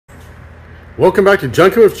Welcome back to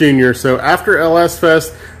Junkin' with Junior. So after LS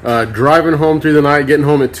Fest, driving home through the night, getting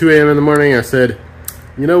home at 2 a.m. in the morning, I said,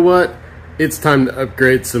 you know what? It's time to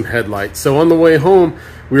upgrade some headlights. So on the way home,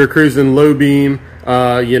 we were cruising low beam,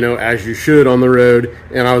 as you should on the road.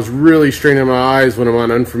 And I was really straining my eyes when I'm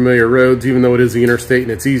on unfamiliar roads, even though it is the interstate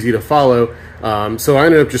and it's easy to follow. So I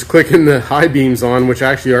ended up just clicking the high beams on, which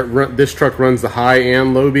actually this truck runs the high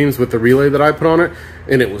and low beams with the relay that I put on it.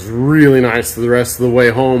 And it was really nice the rest of the way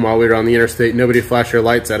home while we were on the interstate. Nobody flashed their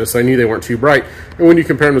lights at us, so I knew they weren't too bright. And when you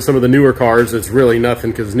compare them to some of the newer cars, it's really nothing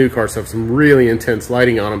because new cars have some really intense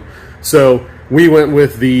lighting on them. So we went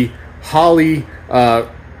with the Holley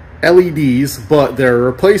LEDs, but they're a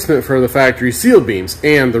replacement for the factory sealed beams.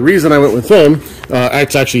 And the reason I went with them,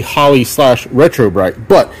 it's actually Holley RetroBright,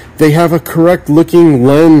 but they have a correct looking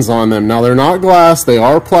lens on them. Now they're not glass, they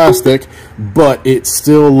are plastic, but it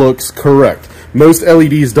still looks correct. Most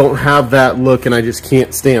LEDs don't have that look, and I just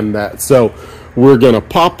can't stand that. So we're gonna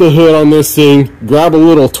pop the hood on this thing, grab a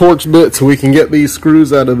little Torx bit so we can get these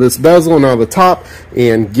screws out of this bezel and out of the top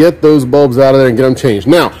and get those bulbs out of there and get them changed.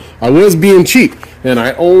 Now, I was being cheap, and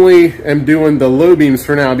I only am doing the low beams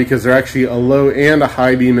for now because they're actually a low and a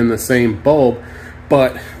high beam in the same bulb,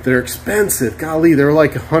 but they're expensive. Golly, they're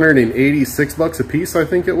like 186 bucks a piece, I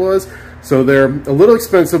think it was. So they're a little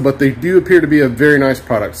expensive, but they do appear to be a very nice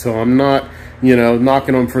product. So I'm not,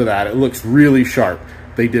 knocking them for that. It looks really sharp.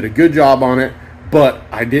 They did a good job on it, but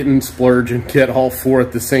I didn't splurge and get all four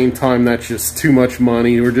at the same time. That's just too much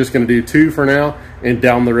money. We're just gonna do two for now, and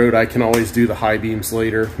down the road I can always do the high beams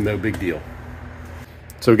later, no big deal.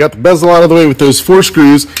 So we got the bezel out of the way with those four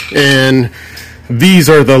screws, and these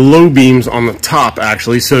are the low beams on the top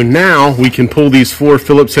actually. So now we can pull these four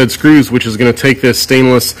Phillips head screws, which is going to take this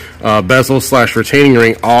stainless bezel slash retaining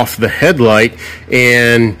ring off the headlight.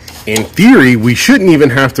 And in theory, we shouldn't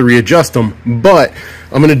even have to readjust them, but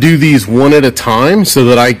I'm going to do these one at a time so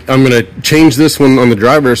that I'm going to change this one on the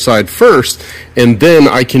driver's side first, and then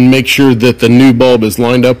I can make sure that the new bulb is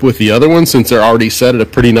lined up with the other one since they're already set at a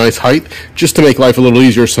pretty nice height, just to make life a little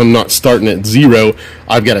easier so I'm not starting at zero.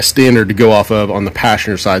 I've got a standard to go off of on the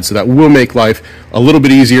passenger side, so that will make life a little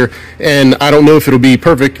bit easier. And I don't know if it'll be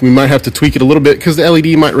perfect. We might have to tweak it a little bit because the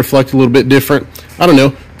LED might reflect a little bit different. I don't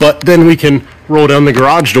know, but then we can roll down the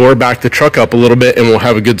garage door, back the truck up a little bit, and we'll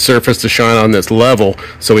have a good surface to shine on this level,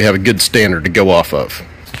 so we have a good standard to go off of.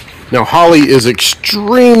 Now, Holley is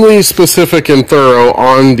extremely specific and thorough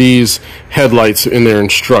on these headlights in their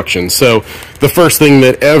instructions. So the first thing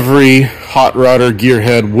that every hot rodder,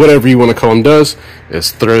 gearhead, whatever you want to call them, does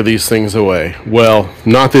is throw these things away. Well,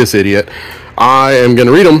 not this idiot. I am going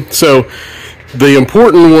to read them. So the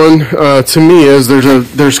important one to me is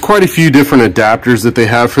there's quite a few different adapters that they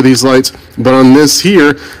have for these lights, but on this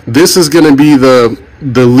here, this is going to be the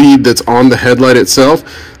lead that's on the headlight itself.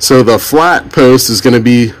 So the flat post is going to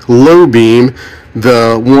be low beam,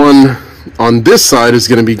 the one on this side is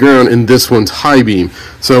going to be ground, and this one's high beam.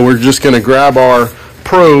 So we're just going to grab our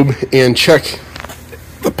probe and check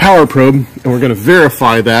the power probe, and we're going to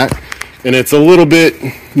verify that. And it's a little bit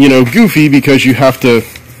goofy because you have to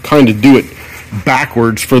kind of do it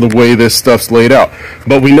backwards for the way this stuff's laid out,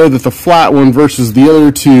 but we know that the flat one versus the other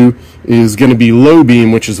two is going to be low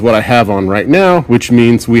beam, which is what I have on right now, which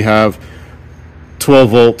means we have 12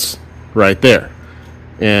 volts right there.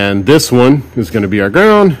 And this one is going to be our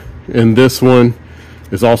ground, and this one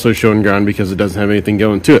is also showing ground because it doesn't have anything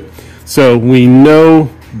going to it. So we know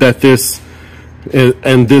that this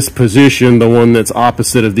and this position, the one that's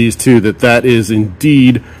opposite of these two, that is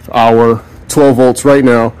indeed our 12 volts right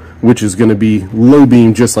now, which is going to be low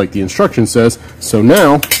beam just like the instruction says. So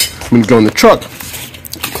now I'm going to go in the truck,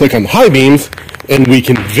 click on the high beams, and we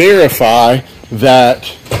can verify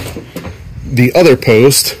that the other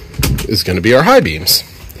post is going to be our high beams.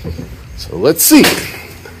 So let's see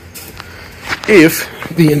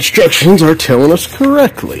if the instructions are telling us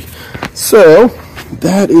correctly. So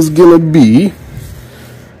that is going to be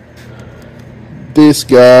this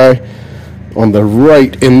guy on the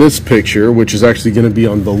right in this picture, which is actually going to be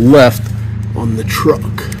on the left on the truck.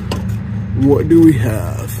 What do we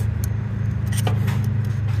have?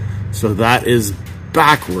 So that is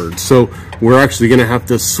backwards. So we're actually going to have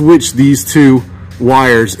to switch these two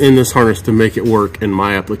wires in this harness to make it work in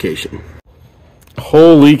my application.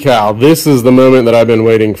 Holy cow, this is the moment that I've been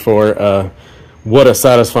waiting for. What a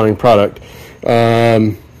satisfying product.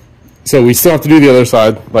 So we still have to do the other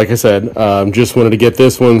side, like I said. Just wanted to get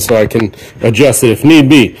this one so I can adjust it if need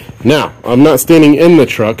be. Now, I'm not standing in the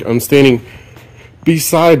truck, I'm standing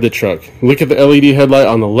beside the truck. Look at the LED headlight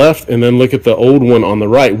on the left, and then look at the old one on the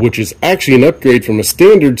right, which is actually an upgrade from a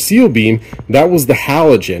standard seal beam. That was the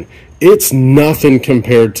halogen. it's nothing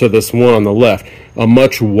compared to this one on the left. A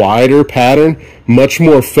much wider pattern, much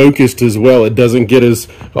more focused as well. It doesn't get as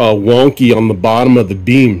wonky on the bottom of the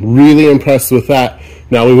beam. Really impressed with that.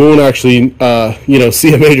 Now, we won't actually,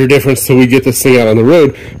 see a major difference till we get this thing out on the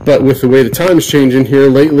road, but with the way the time's changing here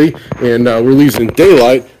lately, and we're losing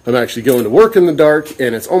daylight, I'm actually going to work in the dark,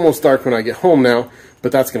 and it's almost dark when I get home now,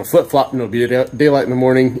 but that's going to flip-flop, and it'll be daylight in the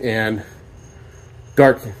morning and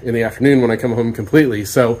dark in the afternoon when I come home completely.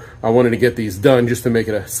 So I wanted to get these done just to make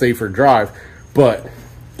it a safer drive, but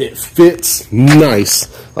it fits nice.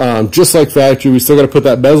 Just like factory, we still got to put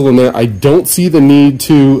that bezel in there. I don't see the need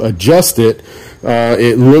to adjust it.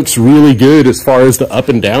 It looks really good as far as the up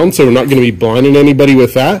and down, so we're not going to be blinding anybody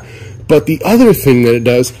with that. But the other thing that it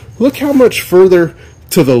does, look how much further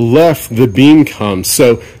to the left the beam comes.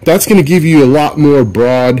 So that's going to give you a lot more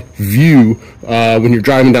broad view when you're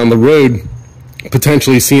driving down the road,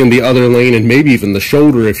 potentially seeing the other lane and maybe even the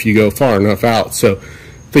shoulder if you go far enough out. So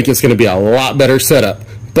I think it's going to be a lot better setup.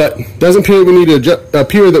 But doesn't appear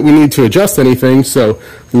that we need to adjust anything, so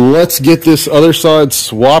let's get this other side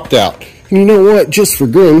swapped out. And you know what, just for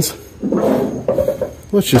grins,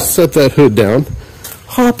 let's just set that hood down,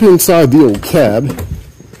 hop inside the old cab,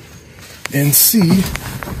 and see.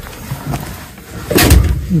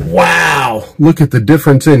 Wow, look at the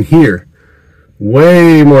difference in here.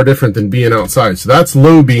 Way more different than being outside. So that's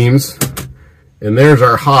low beams, and there's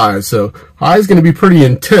our high. So high is going to be pretty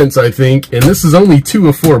intense, I think, and this is only 2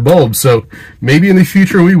 of 4 bulbs, so maybe in the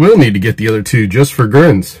future we will need to get the other 2 just for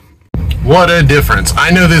grins. What a difference.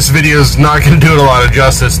 I know this video is not going to do it a lot of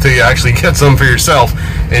justice till you actually get some for yourself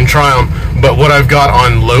and try them, but what I've got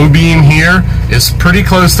on low beam here is pretty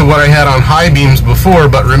close to what I had on high beams before.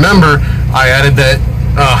 But remember, I added that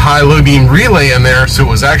high-low beam relay in there, so it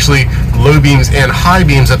was actually low beams and high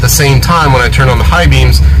beams at the same time when I turned on the high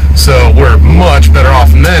beams, so we're much better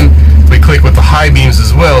off. And then if we click with the high beams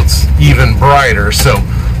as well, it's even brighter. So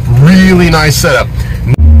really nice setup.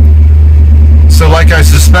 So like I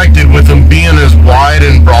suspected, with them being as wide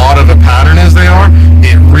and broad of a pattern as they are,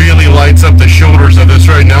 it really lights up the shoulders of this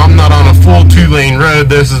road. Now, I'm not on a full 2-lane road.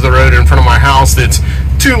 This is the road in front of my house that's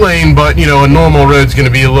 2-lane, but you know, a normal road's going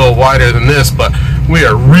to be a little wider than this, but we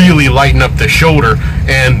are really lighting up the shoulder.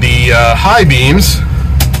 And the high beams,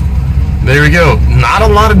 there we go. Not a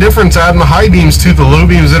lot of difference adding the high beams to the low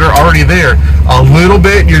beams that are already there. A little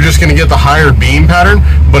bit, you're just going to get the higher beam pattern,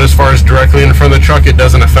 but as far as directly in front of the truck, it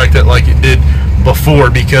doesn't affect it like it did before,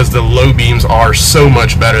 because the low beams are so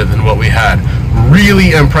much better than what we had.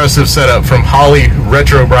 Really impressive setup from Holley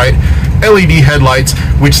RetroBright LED headlights,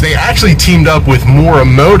 which they actually teamed up with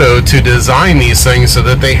Morimoto to design these things so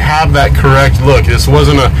that they have that correct look. This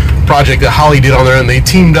wasn't a project that Holley did on their own. They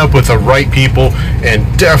teamed up with the right people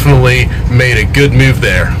and definitely made a good move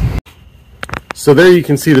there. So there you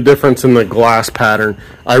can see the difference in the glass pattern.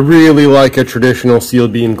 I really like a traditional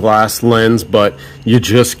sealed beam glass lens, but you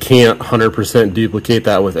just can't 100% duplicate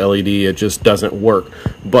that with LED. It just doesn't work.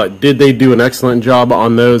 But did they do an excellent job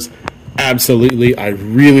on those? Absolutely. I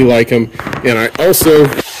really like them, and I also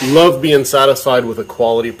love being satisfied with a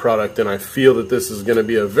quality product, and I feel that this is going to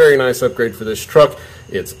be a very nice upgrade for this truck.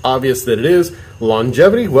 It's obvious that it is.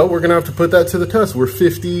 Longevity, well, we're going to have to put that to the test. We're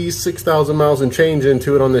 56,000 miles and change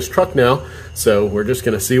into it on this truck now, so we're just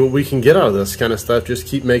going to see what we can get out of this kind of stuff. Just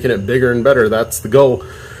keep making it bigger and better. That's the goal.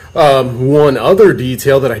 One other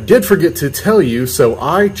detail that I did forget to tell you, so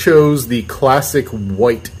I chose the classic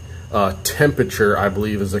white temperature, I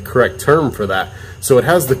believe is the correct term for that. So it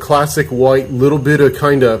has the classic white, little bit of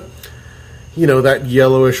kind of, you know, that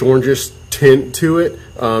yellowish orangish tint to it,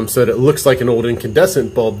 so that it looks like an old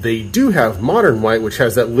incandescent bulb. They do have modern white, which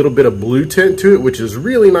has that little bit of blue tint to it, which is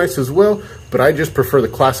really nice as well, but I just prefer the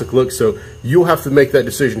classic look, so you'll have to make that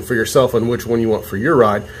decision for yourself on which one you want for your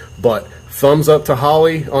ride. But thumbs up to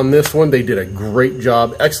Holley on this one. They did a great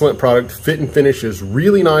job. Excellent product. Fit and finish is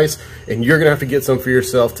really nice, and you're gonna have to get some for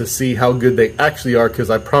yourself to see how good they actually are, because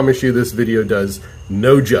I promise you this video does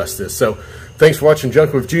no justice. So thanks for watching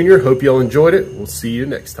Junk with Junior. Hope you all enjoyed it. We'll see you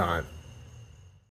next time.